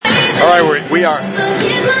right, we are.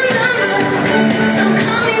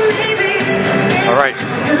 All right.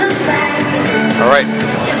 All right.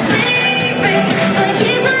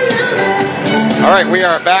 All right, we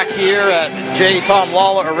are back here at J. Tom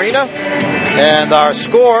Lawler Arena, and our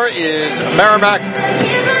score is Merrimack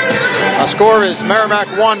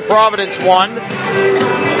 1, Providence 1.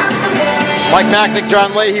 Mike Macknick,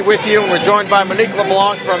 John Leahy with you, and we're joined by Monique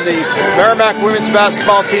LeBlanc from the Merrimack women's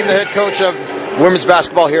basketball team, the head coach of women's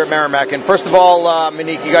basketball here at Merrimack. And first of all,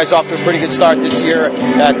 Monique, you guys off to a pretty good start this year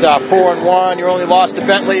at 4-1. You only lost to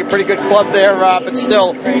Bentley, a pretty good club there, but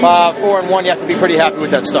still 4-1. You have to be pretty happy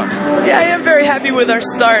with that start. Yeah, I am very happy with our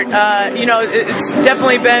start. It's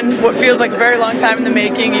definitely been what feels like a very long time in the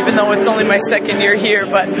making, even though it's only my second year here.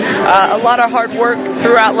 But a lot of hard work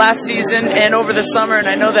throughout last season and over the summer, and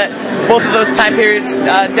I know that both of those time periods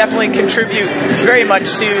definitely contribute very much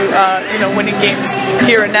to winning games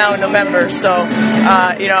here and now in November. So.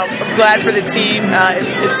 I'm glad for the team.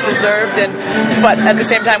 It's deserved, but at the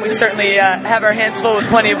same time, we certainly have our hands full with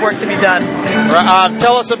plenty of work to be done.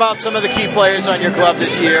 Tell us about some of the key players on your club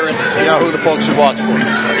this year, and who the folks should watch for.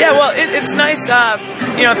 Yeah, well, it's nice.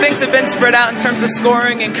 Things have been spread out in terms of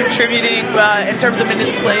scoring and contributing, in terms of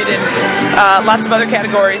minutes played, and lots of other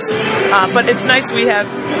categories. But it's nice we have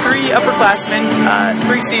 3 upperclassmen,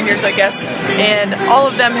 3 seniors, I guess, and all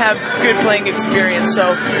of them have good playing experience.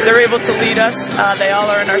 So they're able to lead us. They all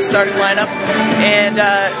are in our starting lineup, and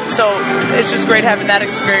so it's just great having that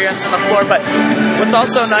experience on the floor. But what's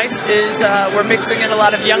also nice is we're mixing in a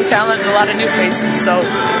lot of young talent and a lot of new faces. So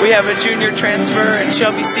we have a junior transfer in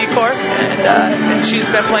Shelby Secord, and she's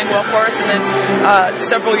been playing well for us, and then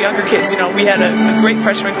several younger kids. We had a great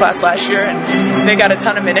freshman class last year, and they got a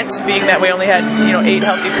ton of minutes, being that we only had 8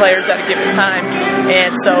 healthy players at a given time,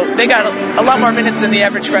 and so they got a lot more minutes than the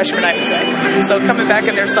average freshman, I would say. So coming back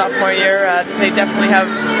in their sophomore year, they definitely have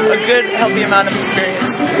a good, healthy amount of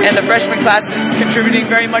experience, and the freshman class is contributing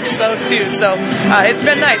very much so too. So it's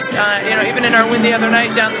been nice. Even in our win the other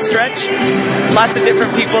night down the stretch, lots of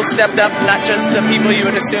different people stepped up, not just the people you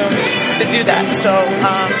would assume to do that. So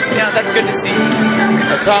that's good to see.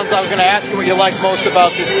 It sounds. I was going to ask you what you like most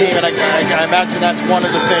about this team, and I imagine that's one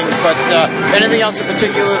of the things. But anything else in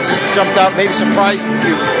particular that jumped out, maybe surprised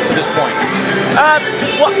you to this point?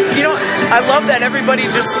 I love that everybody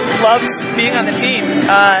just loves being on the team.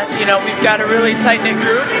 We've got a really tight-knit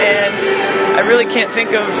group, and I really can't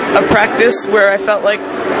think of a practice where I felt like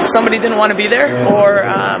somebody didn't want to be there, or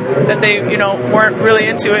that they, weren't really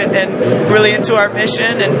into it and really into our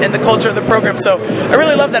mission and the culture of the program. So I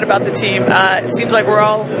really love that about the team. It seems like we're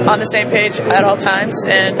all on the same page at all times,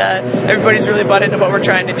 and everybody's really bought into what we're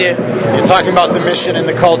trying to do. You're talking about the mission and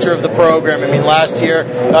the culture of the program. I mean, last year,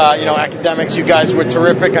 academics, you guys were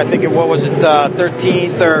terrific. I think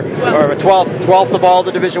 13th or 12th of all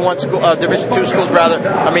the Division II schools, rather.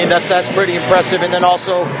 I mean, that's pretty impressive. And then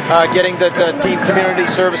also getting the Team Community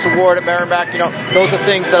Service Award at Merrimack. Those are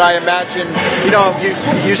things that I imagine.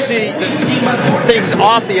 You see things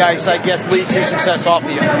off the ice, I guess, lead to success off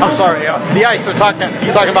the. I'm sorry, the ice. We're talking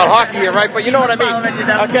about hockey here, right? But you know what I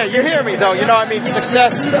mean. Okay, you hear me though.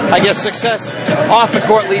 Success. I guess success off the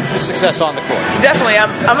court leads to success on the court. Definitely,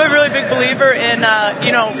 I'm a really big believer in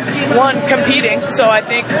competing. So I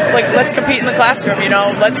think let's compete in the classroom.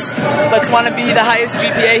 Let's want to be the highest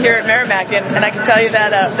GPA here at Merrimack, and I can tell you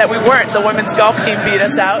that we weren't. The women's golf team beat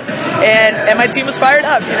us out, and my team was fired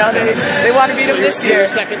up. They want to beat them this year.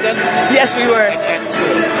 Second then? Yes, we were.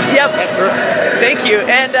 Yep. That's right. Thank you.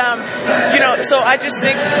 And so I just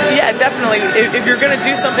think, yeah, definitely, if you're going to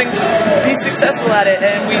do something, be successful at it.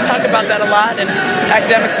 And we talk about that a lot, and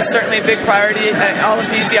academics is certainly a big priority. And all of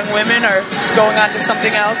these young women are going on to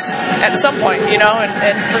something else at some point,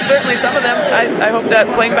 and for certainly some of them, I hope that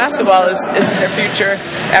playing basketball is in their future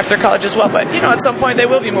after college as well. But, at some point they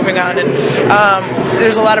will be moving on, and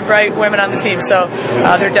there's a lot of bright women on the team, so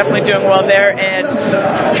they're definitely doing well there. And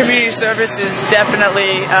community service is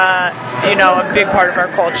definitely, a big part of our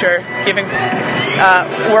culture, giving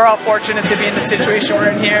back. We're all fortunate to be in the situation we're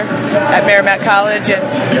in here at Merrimack College,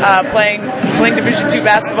 and playing Division II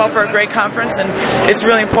basketball for a great conference, and it's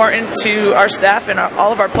really important to our staff and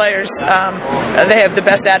all of our players. They have the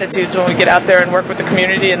best attitudes when we get out there and work with the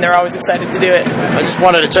community, and they're always excited to do it. I just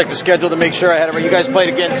wanted to check the schedule to make sure I had it right. You guys played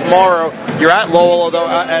again tomorrow. You're at Lowell, although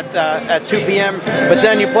at 2 p.m., but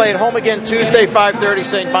then you play at home again Tuesday, 5:30,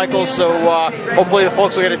 St. Michael's, so hopefully the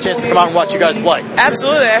folks will get a chance to come out and watch you guys play.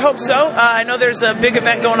 Absolutely, I hope so. I know there's a big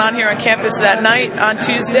event going on here on campus that night on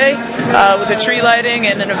Tuesday with a tree lighting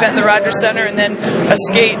and an event in the Rogers Center, and then a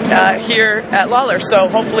skate here at Lawler. So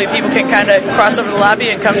hopefully people can kind of cross over the lobby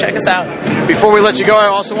and come check us out. Before we let you go, I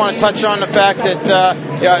also want to touch on the fact that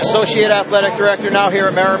Associate Athletic Director now here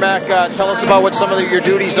at Merrimack. Tell us about what some of your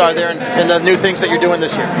duties are there and the new things that you're doing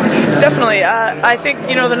this year. Definitely. I think,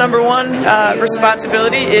 the number one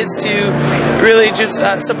responsibility is to really just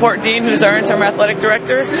support Dean, who's our interim athletic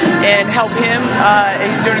director, and help him.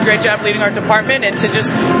 He's doing a great job leading our department, and to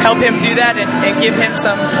just help him do that and give him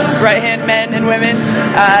some right-hand men and women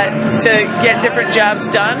to get different jobs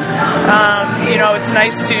done. It's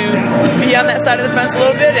nice to be on that side of the fence a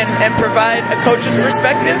little bit and provide a coach's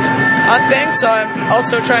perspective on things. So I'm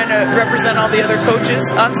also trying to represent all the other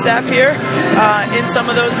coaches on staff here in some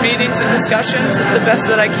of those meetings and discussions the best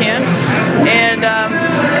that I can. And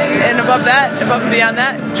above and beyond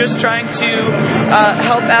that, just trying to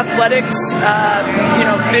help athletics,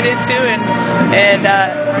 fit into and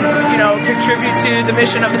contribute to the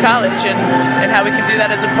mission of the college and how we can do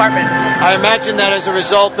that as a department. I imagine that as a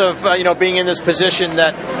result of being in this position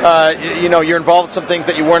that you're involved with some things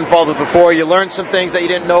that you weren't involved with before. You learned some things that you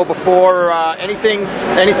didn't know before. Anything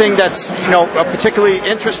that's particularly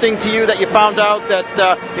interesting to you that you found out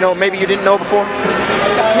that maybe you didn't know before?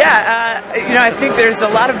 Yeah, I think there's a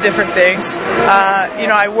lot of different things.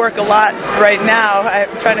 I work a lot right now.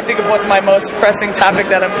 I'm trying to think of what's my most pressing topic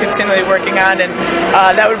that I'm continually working on, and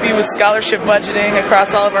that would be with scholarship budgeting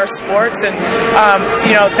across all of our sports. And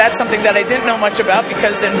that's something that I didn't know much about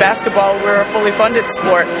because in basketball we're a fully funded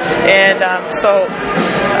sport, and so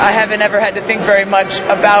I haven't ever had to think very much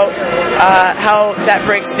about how that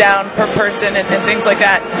breaks down per person and things like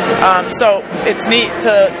that. So it's neat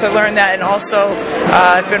to learn that, and also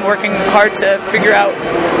I've been working hard to figure out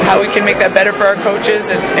how we can make that better for our coaches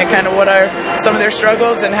and kind of what are some of their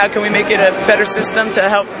struggles and how can we make it a better system to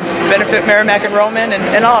help benefit Merrimack enrollment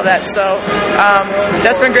and all of that. So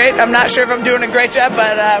that's been great. I'm not sure if I'm doing a great job,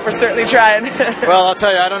 but we're certainly trying. Well, I'll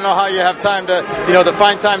tell you, I don't know how you have time to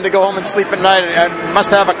find time to go home and sleep at night. I must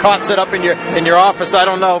have a cot set up in your office. I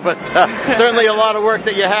don't know, but certainly a lot of work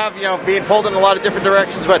that you have, being pulled in a lot of different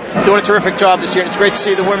directions, but doing a terrific job this year. And it's great to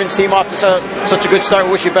see the women's team off to such a good start.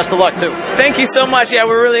 We wish you best of luck, too. Thank you so much. Yeah,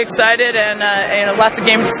 we're really excited, and lots of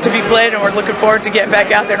games to be played, and we're looking forward to getting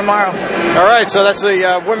back out there tomorrow. All right, so that's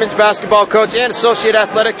the women's basketball coach and Associate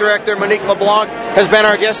Athletic Director Monique LeBlanc has been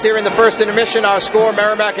our guest here in the first intermission. Our score,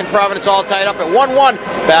 Merrimack and Providence all tied up at 1-1.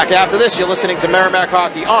 Back after this, you're listening to Merrimack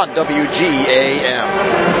Hockey on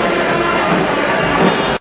WGAM.